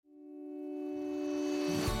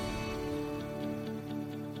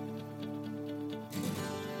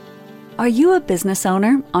Are you a business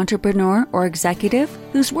owner, entrepreneur, or executive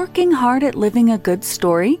who's working hard at living a good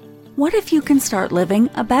story? What if you can start living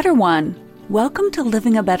a better one? Welcome to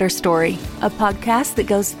Living a Better Story, a podcast that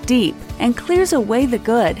goes deep and clears away the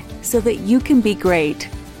good so that you can be great.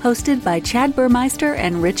 Hosted by Chad Burmeister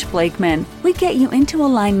and Rich Blakeman, we get you into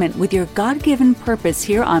alignment with your God-given purpose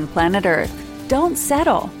here on planet Earth. Don't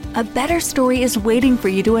settle. A better story is waiting for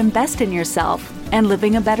you to invest in yourself and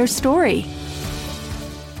living a better story.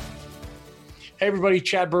 Hey everybody,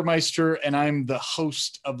 Chad Burmeister, and I'm the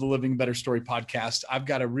host of the Living a Better Story podcast. I've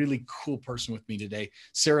got a really cool person with me today.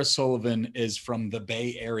 Sarah Sullivan is from the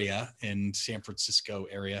Bay Area in San Francisco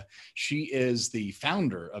area. She is the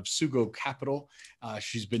founder of Sugo Capital.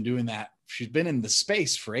 She's been doing that. She's been in the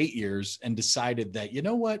space for 8 years and decided that, you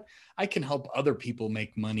know what, I can help other people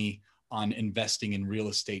make money on investing in real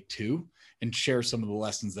estate too, and share some of the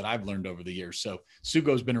lessons that I've learned over the years. So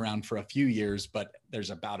Sugo's been around for a few years, but there's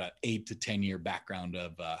about an 8 to 10 year background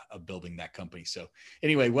of building that company. So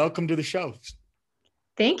anyway, welcome to the show.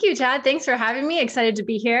 Thank you, Chad. Thanks for having me. Excited to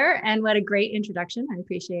be here. And what a great introduction. I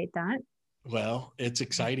appreciate that. Well, it's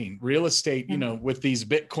exciting. Real estate, you know, with these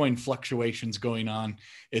Bitcoin fluctuations going on,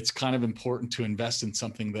 it's kind of important to invest in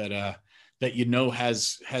something that you know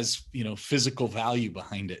has physical value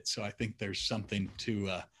behind it. So I think there's something to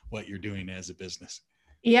what you're doing as a business.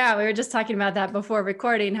 Yeah, we were just talking about that before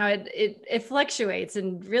recording, how it fluctuates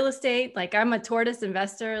in real estate. Like, I'm a tortoise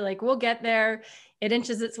investor, like we'll get there. It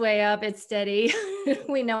inches its way up. It's steady.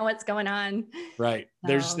 We know what's going on. Right.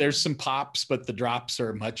 There's some pops, but the drops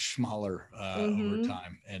are much smaller over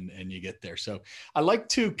time and you get there. So I like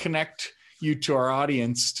to connect you to our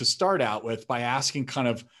audience to start out with by asking kind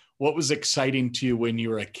of what was exciting to you when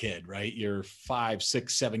you were a kid, right? Your 5,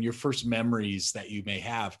 6, 7, your first memories that you may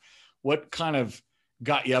have. What kind of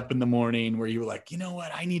got you up in the morning where you were like, you know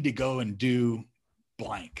what, I need to go and do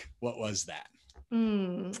blank? What was that?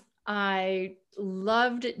 I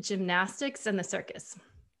loved gymnastics and the circus.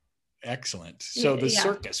 Excellent. So the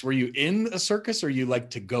circus, were you in a circus or you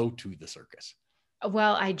like to go to the circus?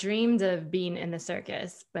 Well, I dreamed of being in the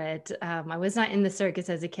circus, but I was not in the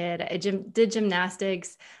circus as a kid. I did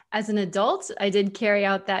gymnastics as an adult. I did carry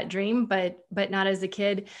out that dream, but not as a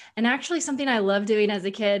kid. And actually something I loved doing as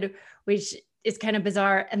a kid, which is kind of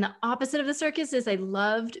bizarre, and the opposite of the circus, is I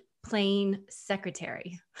loved playing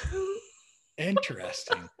secretary.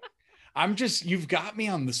 Interesting. You've got me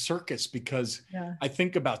on the circus because I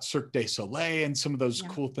think about Cirque du Soleil and some of those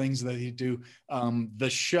cool things that you do. The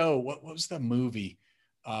show, what was the movie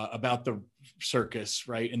about the circus,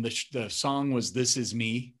 right? And the song was "This Is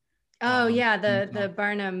Me." Oh the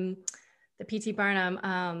Barnum, the P.T.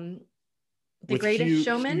 Barnum, The Greatest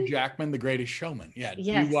Showman. Hugh Jackman, The Greatest Showman. Yeah.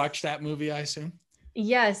 Yes. You watched that movie, I assume?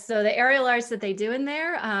 Yes. So the aerial arts that they do in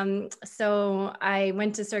there. So I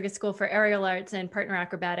went to circus school for aerial arts and partner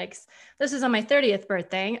acrobatics. This was on my 30th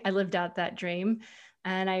birthday. I lived out that dream.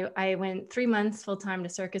 And I went 3 months full-time to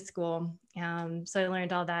circus school. So I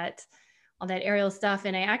learned all that aerial stuff.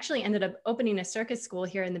 And I actually ended up opening a circus school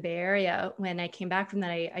here in the Bay Area. When I came back from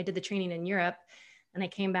that, I did the training in Europe. And I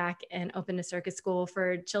came back and opened a circus school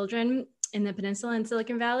for children in the peninsula in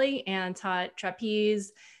Silicon Valley and taught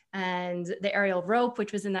trapeze and the aerial rope,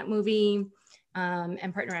 which was in that movie,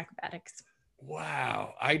 and partner acrobatics.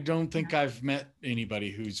 Wow. I don't think I've met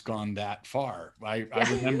anybody who's gone that far. I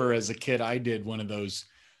remember as a kid, I did one of those,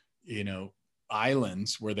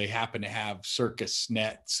 islands where they happen to have circus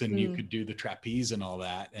nets and you could do the trapeze and all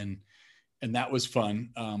that. And that was fun.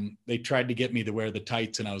 They tried to get me to wear the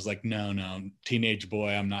tights and I was like, no, teenage boy,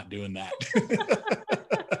 I'm not doing that.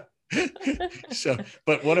 So,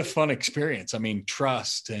 but what a fun experience. I mean,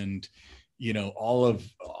 trust and, all of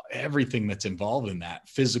everything that's involved in that,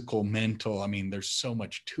 physical, mental. I mean, there's so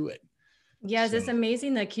much to it. Yes, it's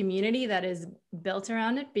amazing the community that is built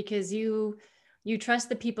around it, because you trust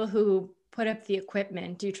the people who put up the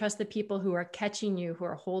equipment. You trust the people who are catching you, who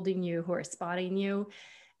are holding you, who are spotting you.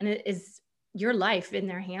 And it is your life in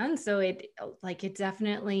their hands. So it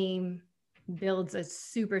definitely builds a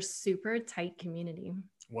super, super tight community.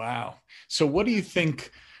 Wow. So what do you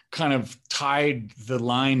think kind of tied the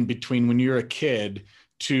line between when you're a kid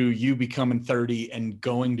to you becoming 30 and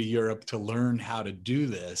going to Europe to learn how to do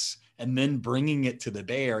this and then bringing it to the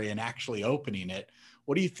Bay Area and actually opening it?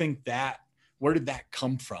 What do you think where did that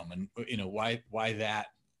come from? And, why that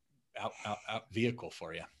out vehicle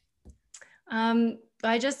for you?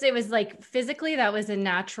 It was like physically, that was a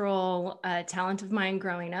natural talent of mine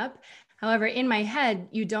growing up. However, in my head,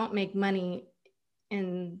 you don't make money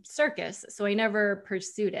in circus. So I never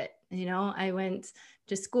pursued it. I went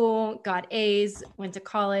to school, got A's, went to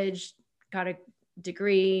college, got a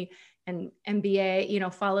degree, an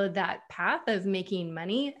MBA, followed that path of making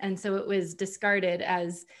money. And so it was discarded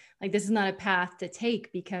as like, this is not a path to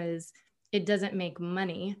take because it doesn't make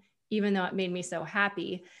money, even though it made me so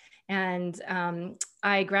happy. And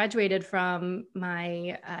I graduated from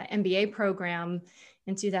my MBA program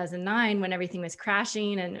in 2009 when everything was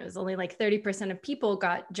crashing, and it was only like 30% of people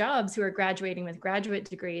got jobs who were graduating with graduate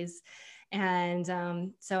degrees. And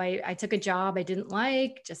so I took a job I didn't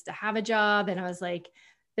like just to have a job. And I was like,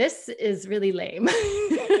 this is really lame.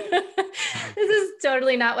 This is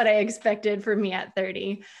totally not what I expected for me at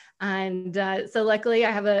 30. And so luckily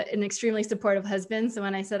I have an extremely supportive husband. So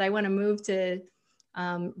when I said I want to move to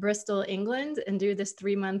Bristol, England, and do this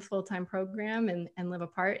 3-month full-time program and live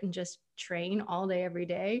apart and just train all day, every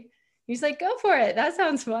day, he's like, go for it. That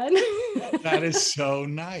sounds fun. That is so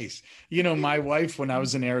nice. My wife, when I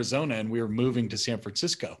was in Arizona and we were moving to San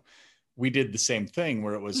Francisco, we did the same thing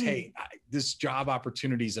where it was, hey, this job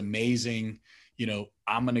opportunity is amazing.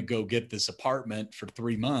 I'm going to go get this apartment for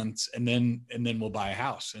 3 months and then we'll buy a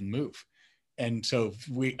house and move. And so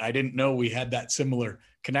I didn't know we had that similar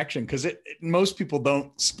connection, because most people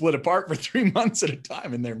don't split apart for 3 months at a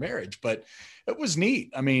time in their marriage, but it was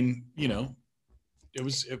neat. I mean,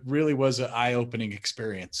 it really was an eye-opening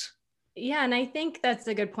experience. Yeah. And I think that's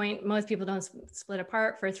a good point. Most people don't split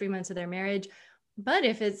apart for 3 months of their marriage, but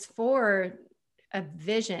if it's for a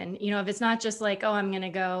vision, if it's not just like, oh, I'm going to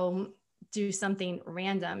go do something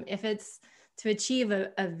random, if it's to achieve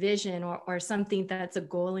a vision or something that's a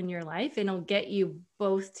goal in your life, and it'll get you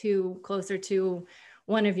both closer to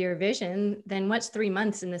one of your vision, then what's 3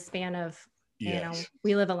 months in the span of, yes.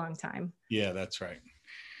 We live a long time. Yeah, that's right.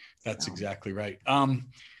 That's exactly right.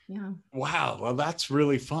 Yeah. Wow. Well, that's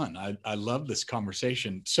really fun. I love this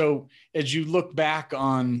conversation. So as you look back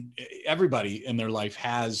on, everybody in their life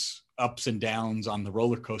has ups and downs on the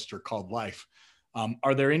roller coaster called life.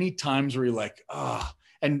 Are there any times where you're like,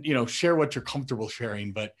 and share what you're comfortable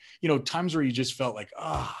sharing, but times where you just felt like,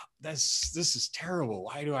 this is terrible.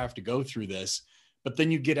 Why do I have to go through this? But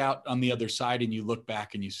then you get out on the other side and you look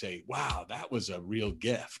back and you say, wow, that was a real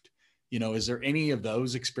gift. Is there any of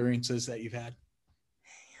those experiences that you've had?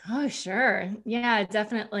 Oh, sure. Yeah,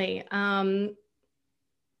 definitely.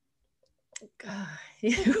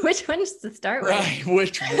 Which ones to start with? Right.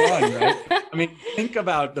 Which one, right? I mean, think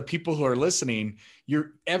about the people who are listening.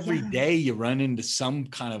 Every day you run into some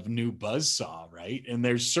kind of new buzzsaw, right? And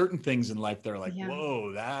there's certain things in life that are like,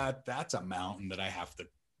 whoa, that's a mountain that I have to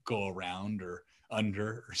go around or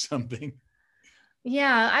under or something.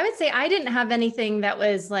 Yeah, I would say I didn't have anything that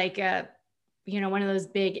was like one of those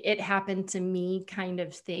big, it happened to me kind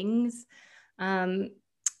of things. I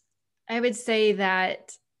would say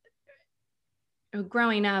that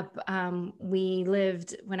growing up,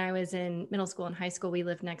 when I was in middle school and high school, we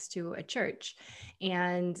lived next to a church,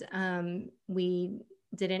 and we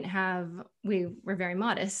were very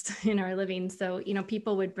modest in our living. So,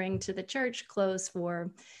 people would bring to the church clothes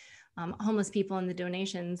for homeless people and the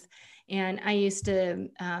donations. And I used to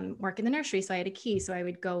work in the nursery, so I had a key. So I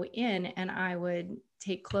would go in and I would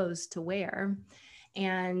take clothes to wear,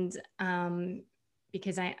 and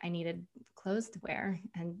because I needed clothes to wear,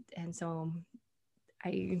 and so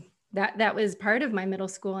that was part of my middle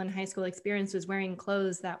school and high school experience, was wearing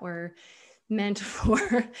clothes that were meant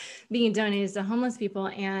for being donated to homeless people.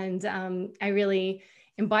 And I really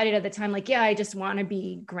embodied at the time, like, I just want to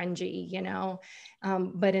be grungy,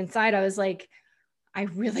 but inside I was like, I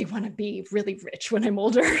really want to be really rich when I'm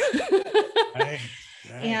older. Right.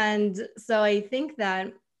 And so I think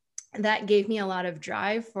that gave me a lot of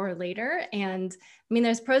drive for later. And I mean,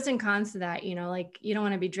 there's pros and cons to that, like you don't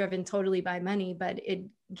want to be driven totally by money, but it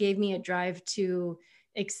gave me a drive to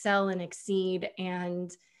excel and exceed.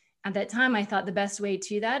 And at that time, I thought the best way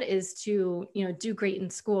to that is to, do great in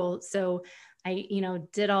school. So I,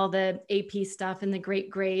 did all the AP stuff and the great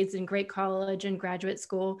grades and great college and graduate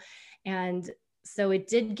school. And so it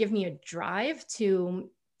did give me a drive to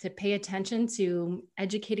pay attention to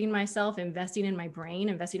educating myself, investing in my brain,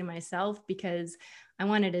 investing in myself, because I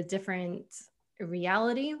wanted a different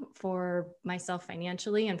reality for myself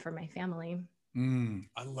financially and for my family.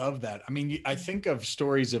 I love that. I mean, I think of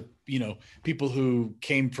stories of, people who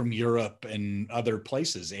came from Europe and other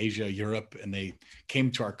places, Asia, Europe, and they came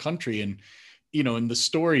to our country, and in the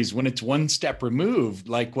stories, when it's one step removed,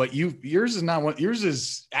 like yours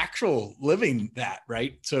is actual living that,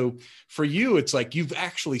 right? So for you, it's like you've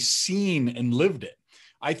actually seen and lived it.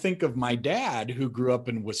 I think of my dad, who grew up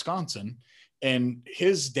in Wisconsin, and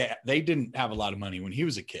his dad, they didn't have a lot of money when he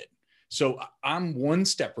was a kid. So I'm one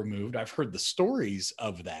step removed. I've heard the stories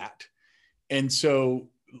of that. And so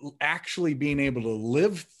actually being able to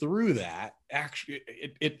live through that, actually,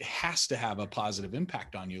 it has to have a positive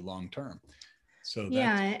impact on you long term. So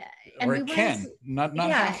yeah, and or we it want can, not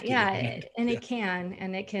have to. and it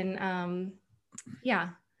can, yeah.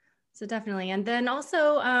 So definitely. And then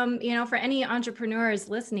also, for any entrepreneurs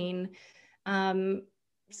listening,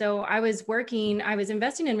 so I was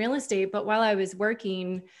investing in real estate, but while I was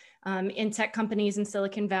working in tech companies in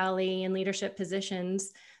Silicon Valley and leadership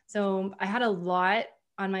positions, so I had a lot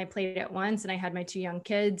on my plate at once, and I had my 2 young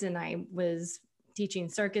kids, and I was teaching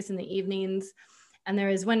circus in the evenings. And there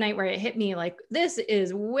was one night where it hit me like, this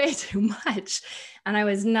is way too much. And I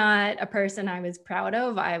was not a person I was proud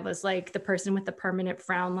of. I was like the person with the permanent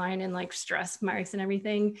frown line and like stress marks and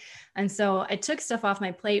everything. And so I took stuff off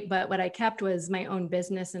my plate, but what I kept was my own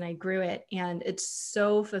business, and I grew it. And it's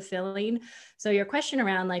so fulfilling. So your question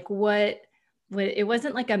around like it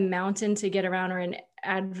wasn't like a mountain to get around or an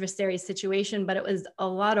adversary situation, but it was a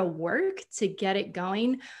lot of work to get it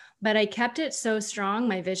going. But I kept it so strong,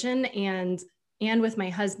 my vision, and with my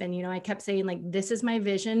husband, I kept saying like, this is my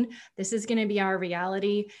vision. This is going to be our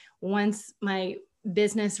reality. Once my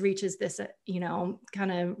business reaches this,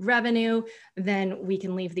 kind of revenue, then we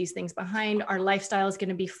can leave these things behind. Our lifestyle is going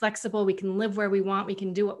to be flexible. We can live where we want. We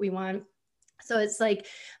can do what we want. So it's like,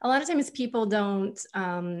 a lot of times people don't,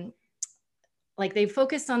 they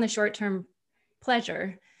focus on the short-term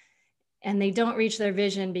pleasure and they don't reach their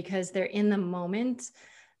vision because they're in the moment.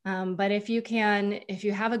 But if you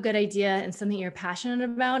have a good idea and something you're passionate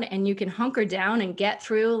about, and you can hunker down and get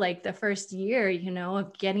through like the first year,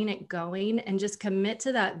 of getting it going and just commit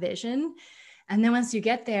to that vision. And then once you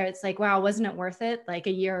get there, it's like, wow, wasn't it worth it? Like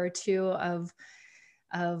a year or 2 of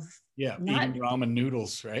eating ramen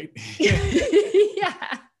noodles, right?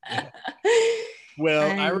 Yeah.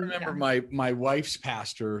 Well, I remember my wife's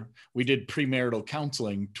pastor, we did premarital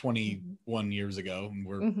counseling 21 years ago, and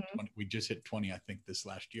we just hit 20, I think, this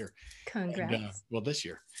last year. Congrats. And, this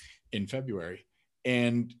year in February.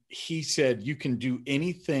 And he said, you can do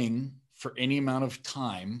anything for any amount of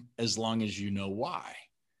time as long as you know why.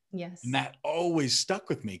 Yes. And that always stuck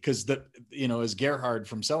with me because as Gerhard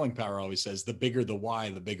from Selling Power always says, the bigger the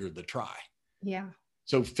why, the bigger the try. Yeah.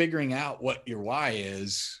 So figuring out what your why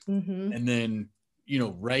is, and then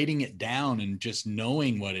writing it down and just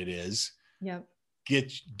knowing what it is,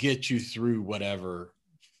 get you through whatever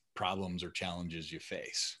problems or challenges you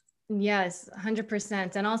face. Yes,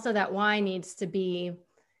 100%. And also that why needs to be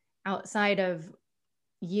outside of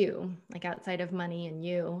you, like outside of money and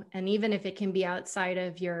you. And even if it can be outside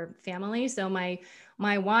of your family. So my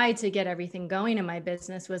why to get everything going in my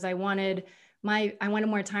business was I wanted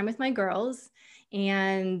more time with my girls,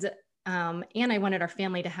 and I wanted our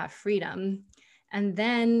family to have freedom. And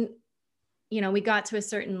then, we got to a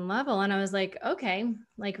certain level and I was like, okay,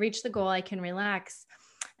 like reach the goal, I can relax.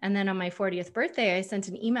 And then on my 40th birthday, I sent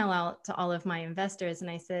an email out to all of my investors.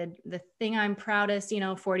 And I said, the thing I'm proudest,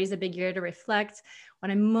 40 is a big year to reflect.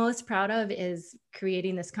 What I'm most proud of is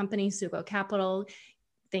creating this company, Sugo Capital.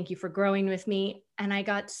 Thank you for growing with me. And I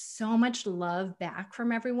got so much love back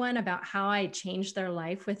from everyone about how I changed their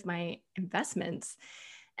life with my investments.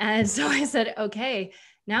 And so I said, okay,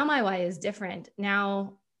 now my why is different.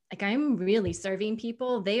 Now, like I'm really serving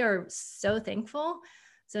people. They are so thankful.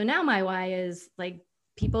 So now my why is like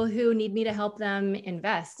people who need me to help them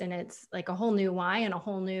invest. And it's like a whole new why and a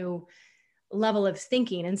whole new level of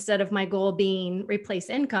thinking. Instead of my goal being replace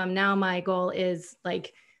income, now my goal is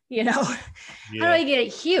like, how do I get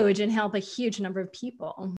huge and help a huge number of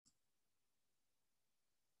people?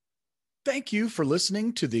 Thank you for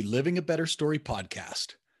listening to the Living a Better Story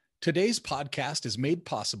podcast. Today's podcast is made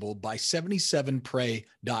possible by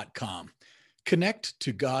 77pray.com. Connect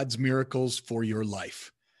to God's miracles for your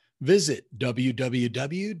life. Visit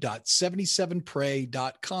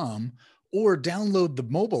www.77pray.com or download the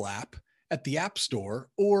mobile app at the App Store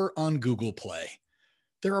or on Google Play.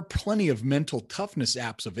 There are plenty of mental toughness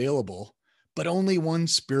apps available, but only one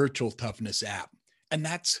spiritual toughness app, and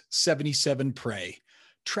that's 77 Pray.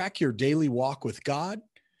 Track your daily walk with God,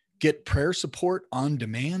 get prayer support on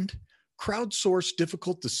demand, crowdsource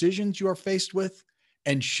difficult decisions you are faced with,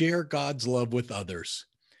 and share God's love with others.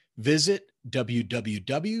 Visit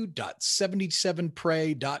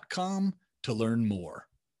www.77pray.com to learn more.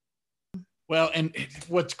 Well, and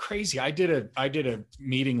what's crazy, I did a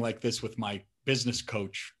meeting like this with my business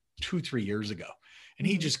coach 2-3 years ago, and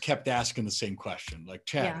he just kept asking the same question, like,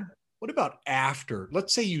 Chad, what about after,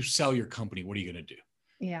 let's say you sell your company, what are you going to do?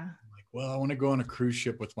 Yeah. I'm like, well, I want to go on a cruise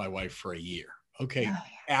ship with my wife for a year. Okay.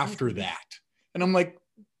 After that. And I'm like,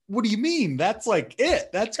 what do you mean? That's like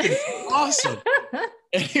it. That's going to be awesome.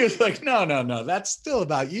 And he was like, no, that's still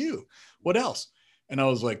about you. What else? And I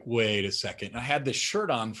was like, wait a second. I had this shirt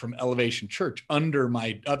on from Elevation Church under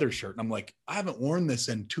my other shirt. And I'm like, I haven't worn this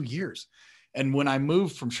in 2 years. And when I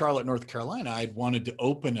moved from Charlotte, North Carolina, I'd wanted to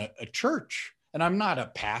open a church. And I'm not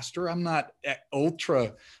a pastor. I'm not an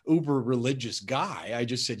ultra uber religious guy. I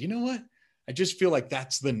just said, you know what? I just feel like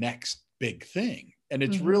that's the next big thing. And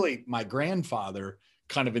it's really my grandfather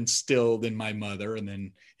kind of instilled in my mother and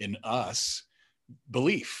then in us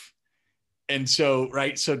belief. And so,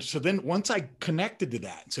 right. So then once I connected to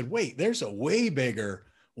that and said, wait, there's a way bigger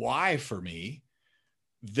why for me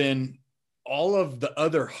than all of the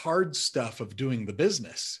other hard stuff of doing the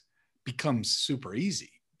business becomes super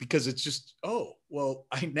easy because it's just, oh, well,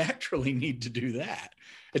 I naturally need to do that.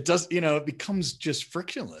 It does, it becomes just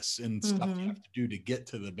frictionless and stuff you have to do to get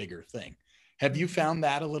to the bigger thing. Have you found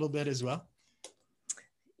that a little bit as well?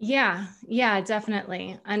 Yeah,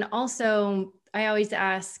 definitely. And also I always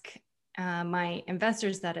ask my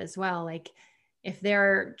investors that as well, like if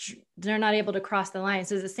they're not able to cross the line.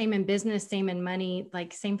 So it's the same in business, same in money,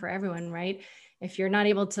 like same for everyone, right? If you're not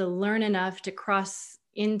able to learn enough to cross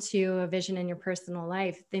into a vision in your personal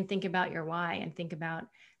life, then think about your why and think about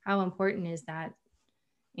how important is that?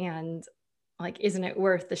 And like, isn't it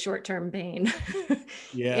worth the short-term pain?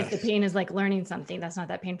 Yeah. If the pain is like learning something, that's not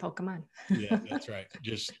that painful. Come on. Yeah, that's right.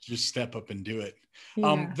 Just step up and do it.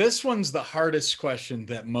 Yeah. This one's the hardest question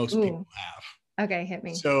that most people have. Okay, hit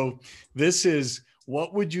me. So this is,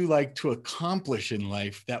 what would you like to accomplish in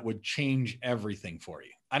life that would change everything for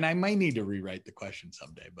you? And I might need to rewrite the question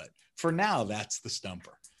someday, but for now, that's the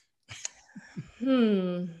stumper.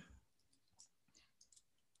 If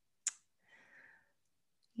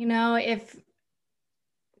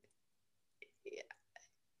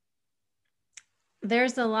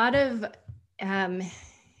there's a lot of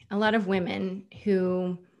women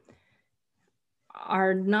who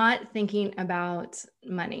are not thinking about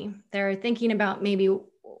money. They're thinking about maybe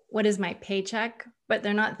what is my paycheck, but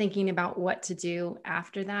they're not thinking about what to do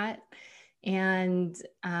after that. And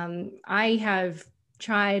I have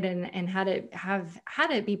tried and had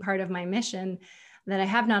it be part of my mission that I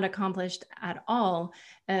have not accomplished at all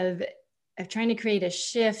of trying to create a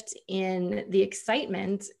shift in the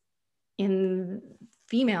excitement in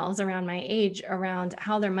females around my age around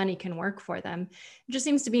how their money can work for them. It just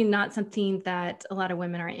seems to be not something that a lot of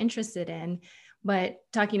women are interested in. But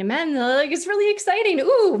talking to men, they're like, it's really exciting.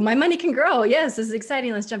 Ooh, my money can grow. Yes, this is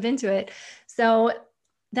exciting. Let's jump into it. So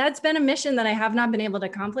that's been a mission that I have not been able to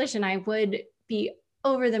accomplish. And I would be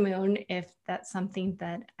over the moon if that's something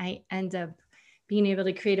that I end up being able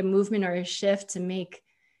to create a movement or a shift to make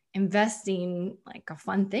investing like a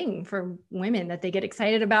fun thing for women that they get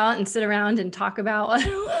excited about and sit around and talk about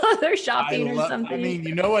while they're shopping or something. I mean,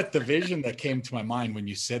 you know what? The vision that came to my mind when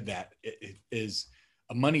you said that is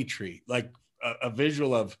a money tree, like a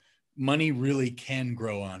visual of money really can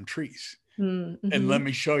grow on trees. Mm-hmm. And let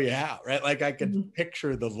me show you how, right? Like I could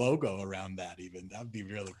picture the logo around that even. That'd be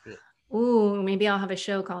really cool. Ooh, maybe I'll have a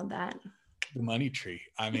show called that. The money tree.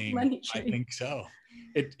 I mean, I think so.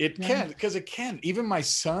 It can, because it can. Even my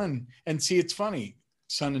son, and see, it's funny,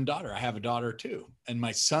 son and daughter. I have a daughter too. And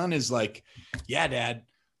my son is like, yeah, Dad,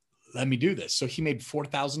 let me do this. So he made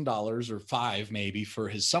 $4,000 or $5,000 maybe for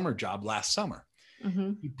his summer job last summer.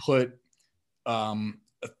 Mm-hmm. He put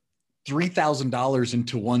 $3,000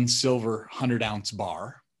 into one silver 100-ounce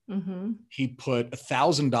bar. Mm-hmm. He put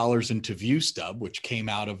 $1,000 into ViewStub, which came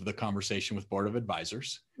out of the conversation with Board of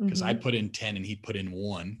Advisors, because I put in 10 and he put in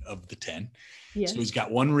 1 of the 10. Yes. So he's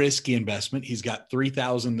got one risky investment. He's got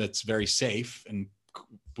 3,000 that's very safe, and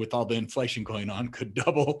with all the inflation going on, could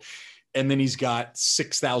double. And then he's got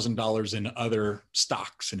 $6,000 in other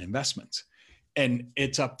stocks and investments, and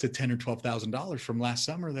it's up to $10,000 or $12,000 from last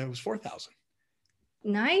summer. That was 4,000.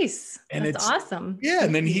 Nice. And that's awesome. Yeah.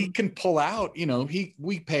 And then he can pull out,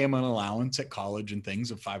 we pay him an allowance at college and things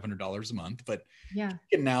of $500 a month, but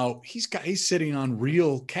now he's sitting on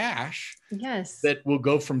real cash. Yes. That will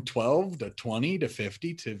go from 12 to 20 to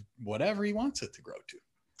 50 to whatever he wants it to grow to.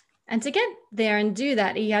 And to get there and do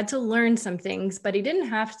that, he had to learn some things, but he didn't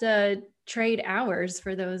have to trade hours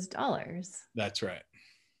for those dollars. That's right.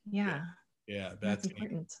 Yeah. Yeah. That's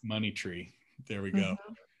important. Money tree. There we go.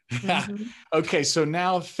 Mm-hmm. Okay, so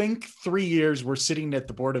now think 3 years. We're sitting at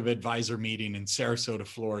the Board of Advisor meeting in Sarasota,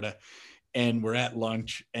 Florida, and we're at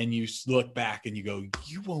lunch, and you look back and you go,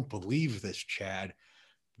 you won't believe this, Chad.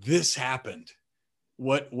 This happened.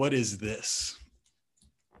 What is this?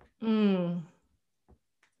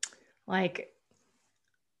 Like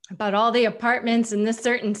about all the apartments in this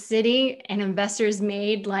certain city, and investors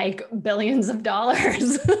made like billions of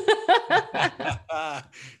dollars.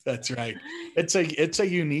 That's right. It's a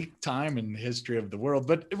unique time in the history of the world,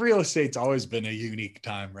 but real estate's always been a unique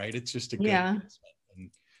time, right? It's just a good investment, and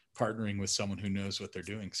partnering with someone who knows what they're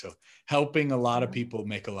doing. So helping a lot of people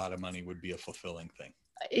make a lot of money would be a fulfilling thing.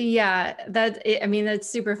 Yeah, that's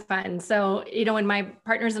super fun. So, when my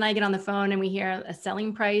partners and I get on the phone and we hear a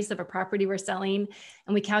selling price of a property we're selling,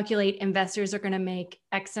 and we calculate investors are going to make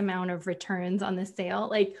X amount of returns on the sale,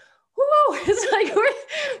 like, whoo, it's like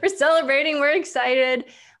we're celebrating, we're excited.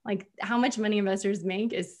 Like, how much money investors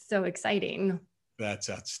make is so exciting. That's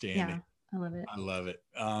outstanding. Yeah, I love it. I love it.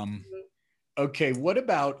 Okay, what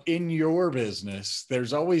about in your business?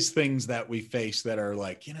 There's always things that we face that are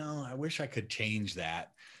like, I wish I could change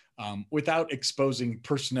that, without exposing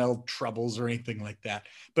personnel troubles or anything like that.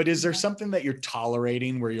 But is there something that you're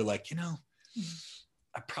tolerating where you're like,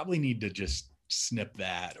 I probably need to just snip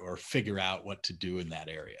that or figure out what to do in that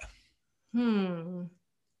area?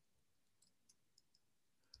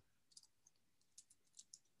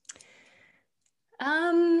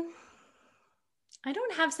 I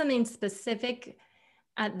don't have something specific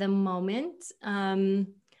at the moment. I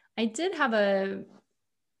did have a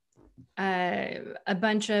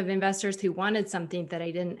bunch of investors who wanted something that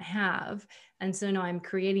I didn't have. And so now I'm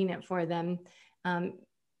creating it for them.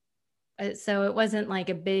 So it wasn't like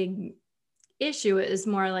a big issue. It was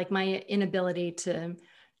more like my inability to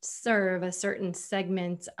serve a certain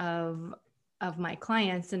segment of my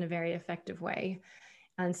clients in a very effective way.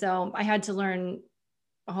 And so I had to learn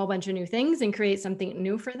a whole bunch of new things and create something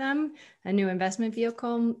new for them, a new investment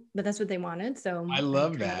vehicle, but that's what they wanted. So I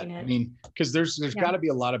love that. I mean, because there's got to be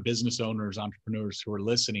a lot of business owners, entrepreneurs who are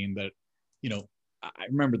listening that, I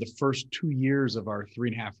remember the first 2 years of our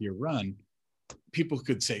 3.5 year run, people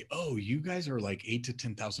could say, oh, you guys are like $8,000 to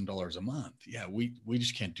 $10,000 a month. Yeah, we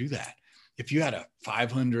just can't do that. If you had a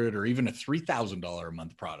 $500 or even a $3,000 a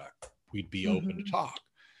month product, we'd be open to talk.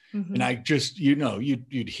 And I just,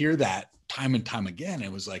 you'd hear that time and time again.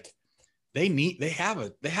 It was like, they have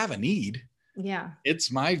a need. Yeah. It's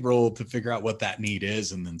my role to figure out what that need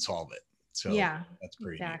is and then solve it. So yeah, that's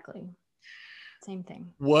pretty exactly neat. Same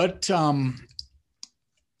thing. What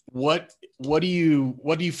do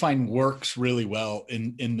you find works really well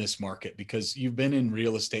in this market? Because you've been in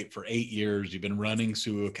real estate for 8 years, you've been running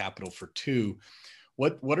Suo Capital for 2.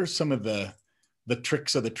 What are some of the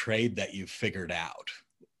tricks of the trade that you've figured out?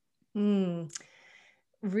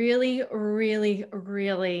 Really, really,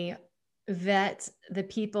 really vet the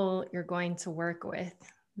people you're going to work with.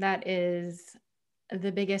 That is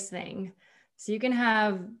the biggest thing. So you can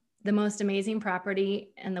have the most amazing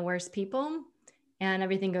property and the worst people, and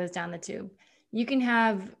everything goes down the tube. You can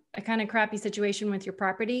have a kind of crappy situation with your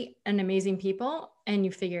property and amazing people, and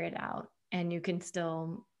you figure it out, and you can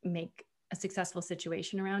still make a successful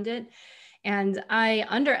situation around it. And I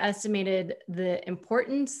underestimated the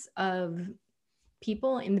importance of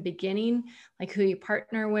people in the beginning, like who you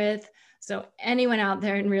partner with. So anyone out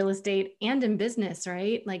there in real estate and in business,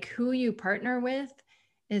 right? Like who you partner with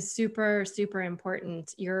is super, super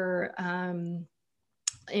important. Your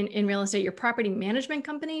in real estate, your property management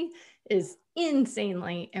company is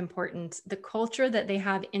insanely important. The culture that they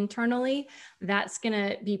have internally, that's going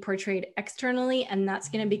to be portrayed externally, and that's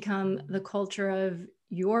going to become the culture of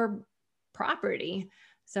your property.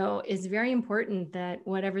 So it's very important that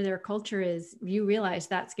whatever their culture is, you realize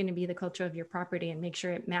that's going to be the culture of your property, and make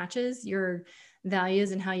sure it matches your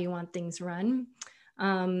values and how you want things run.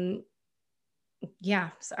 So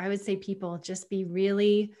I would say people just be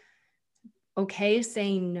really okay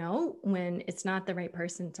saying no when it's not the right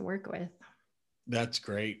person to work with. That's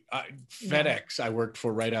great. FedEx, I worked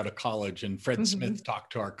for right out of college, and Fred Smith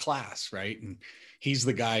talked to our class, right? And he's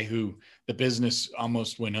the guy who the business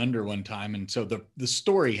almost went under one time. And so the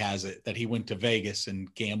story has it that he went to Vegas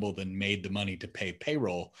and gambled and made the money to pay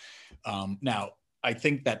payroll. Now, I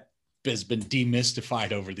think that has been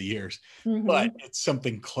demystified over the years, but it's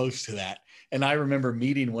something close to that. And I remember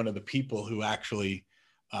meeting one of the people who actually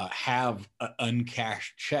have an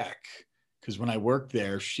uncashed check. Because when I worked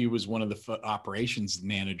there, she was one of the operations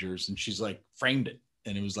managers, and she's like framed it.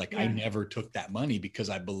 And it was like, I never took that money because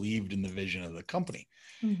I believed in the vision of the company.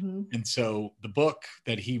 And so the book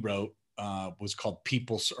that he wrote was called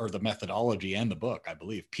or the methodology and the book, I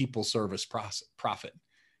believe, People, Service, Profit.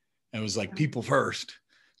 And it was like people first,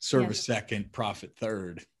 service second, profit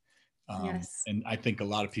third. And I think a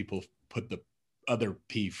lot of people put the other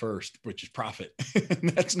P first, which is profit. And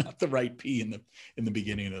that's not the right P in the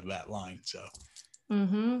beginning of that line. So,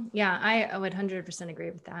 yeah, I would 100% agree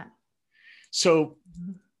with that. So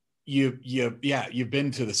you've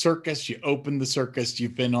been to the circus, you opened the circus,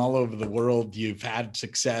 you've been all over the world, you've had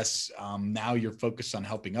success. Now you're focused on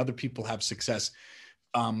helping other people have success.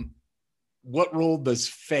 What role does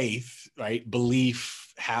faith, right,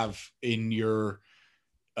 belief have in your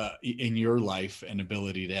life and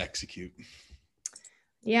ability to execute?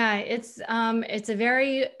 Yeah, it's a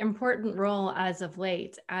very important role as of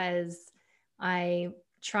late, as I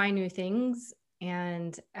try new things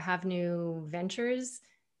and have new ventures.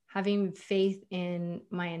 Having faith in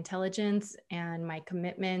my intelligence and my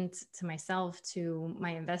commitment to myself, to my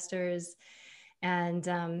investors, and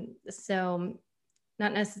so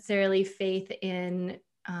not necessarily faith in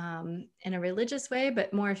a religious way,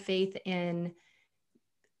 but more faith in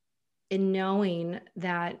knowing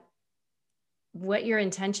that what your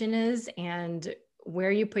intention is and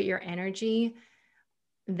where you put your energy,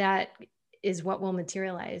 that is what will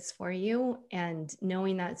materialize for you. And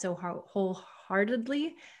knowing that so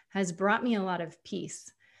wholeheartedly has brought me a lot of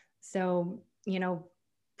peace. So,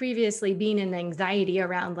 previously being in anxiety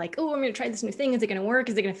around like, oh, I'm going to try this new thing. Is it going to work?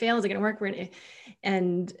 Is it going to fail? Is it going to work?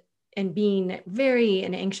 And being very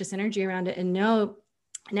an anxious energy around it. And now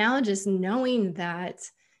just knowing that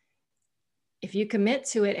if you commit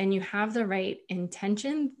to it and you have the right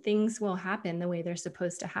intention, things will happen the way they're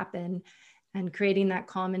supposed to happen. And creating that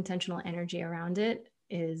calm, intentional energy around it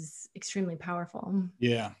is extremely powerful.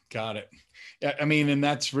 Yeah, got it. I mean, and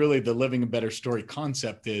that's really the living a better story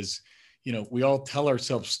concept is, we all tell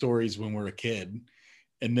ourselves stories when we're a kid,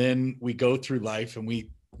 and then we go through life and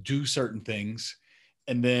we do certain things.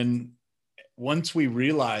 And then once we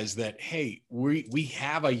realize that, hey, we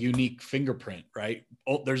have a unique fingerprint, right?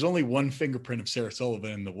 There's only one fingerprint of Sarah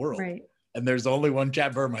Sullivan in the world. Right. And there's only one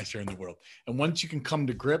Chad Burmeister in the world. And once you can come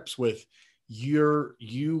to grips with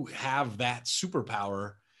you have that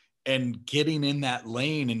superpower, and getting in that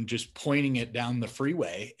lane and just pointing it down the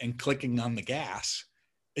freeway and clicking on the gas,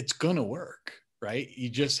 it's going to work, right? You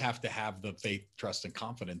just have to have the faith, trust, and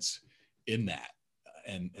confidence in that.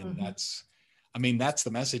 And that's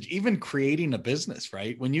the message. Even creating a business,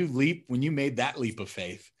 right? When you made that leap of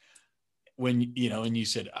faith, and you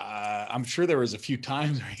said, I'm sure there was a few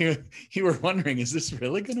times where you were wondering, is this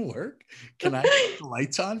really going to work? Can I put the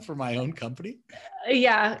lights on for my own company?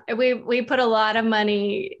 Yeah, we put a lot of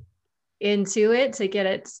money into it to get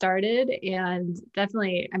it started. And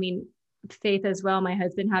definitely, faith as well. My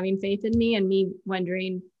husband having faith in me and me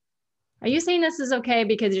wondering, are you saying this is okay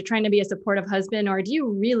because you're trying to be a supportive husband, or do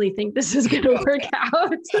you really think this is going to work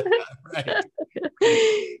out?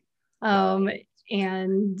 Right.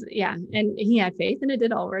 And he had faith and it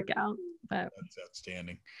did all work out. But that's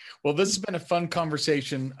outstanding. Well, this has been a fun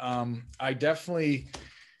conversation.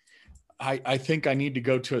 I think I need to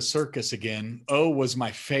go to a circus again. Was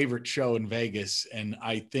my favorite show in Vegas, and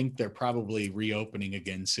I think they're probably reopening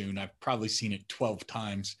again soon. I've probably seen it 12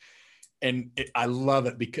 times, and I love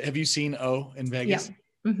it. Because have you seen in Vegas? Yeah.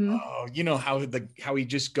 Mm-hmm. Oh, you know how he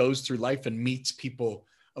just goes through life and meets people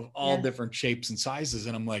of all different shapes and sizes,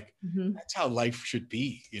 and I'm like, that's how life should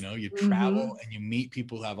be. You travel and you meet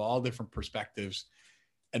people who have all different perspectives,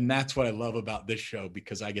 and that's what I love about this show,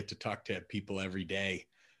 because I get to talk to people every day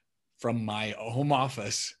from my home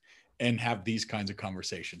office and have these kinds of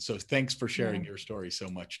conversations. So thanks for sharing your story so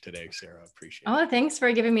much today, Sarah. Appreciate it. Oh, thanks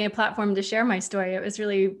for giving me a platform to share my story. It was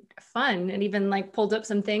really fun, and even pulled up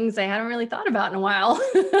some things I hadn't really thought about in a while.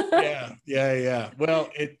 Yeah. Well,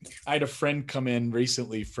 I had a friend come in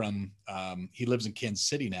recently from, he lives in Kansas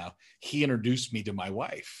City now. He introduced me to my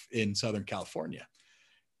wife in Southern California,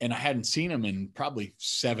 and I hadn't seen him in probably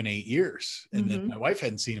 7-8 years. And then my wife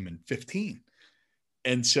hadn't seen him in 15.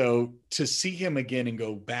 And so to see him again and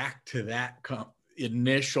go back to that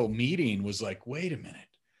initial meeting was like, wait a minute,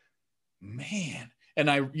 man.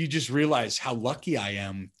 And you just realize how lucky I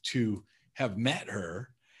am to have met her,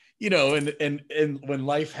 and when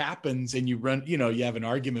life happens and you run, you have an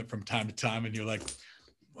argument from time to time and you're like,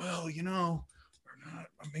 well, we're not,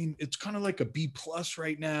 it's kind of like a B+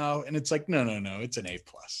 right now. And it's like, no, it's an A+.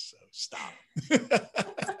 So stop.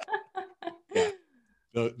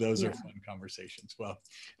 Those are fun conversations. Well,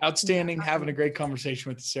 outstanding. Having a great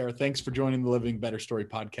conversation with Sarah. Thanks for joining the Living Better Story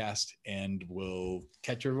podcast, and we'll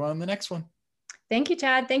catch everyone on the next one. Thank you,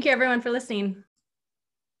 Chad. Thank you, everyone, for listening.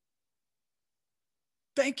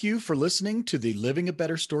 Thank you for listening to the Living a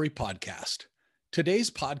Better Story podcast.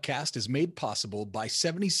 Today's podcast is made possible by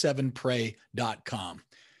 77pray.com.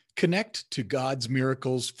 Connect to God's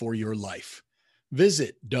miracles for your life.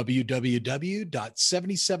 Visit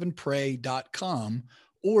www.77pray.com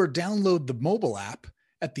or download the mobile app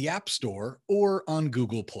at the App Store or on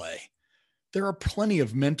Google Play. There are plenty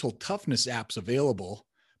of mental toughness apps available,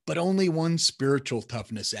 but only one spiritual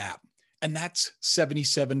toughness app, and that's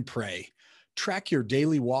 77 Pray. Track your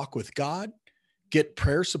daily walk with God, get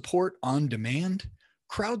prayer support on demand,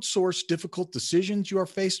 crowdsource difficult decisions you are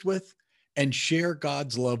faced with, and share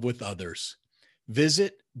God's love with others.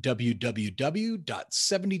 Visit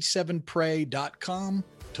www.77pray.com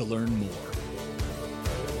to learn more.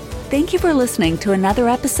 Thank you for listening to another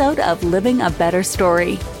episode of Living a Better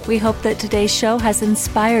Story. We hope that today's show has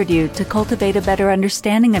inspired you to cultivate a better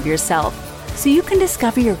understanding of yourself so you can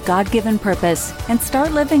discover your God-given purpose and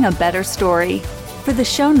start living a better story. For the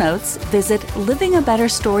show notes, visit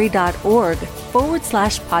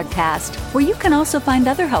livingabetterstory.org/podcast, where you can also find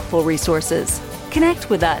other helpful resources. Connect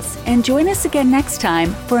with us and join us again next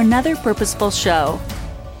time for another purposeful show.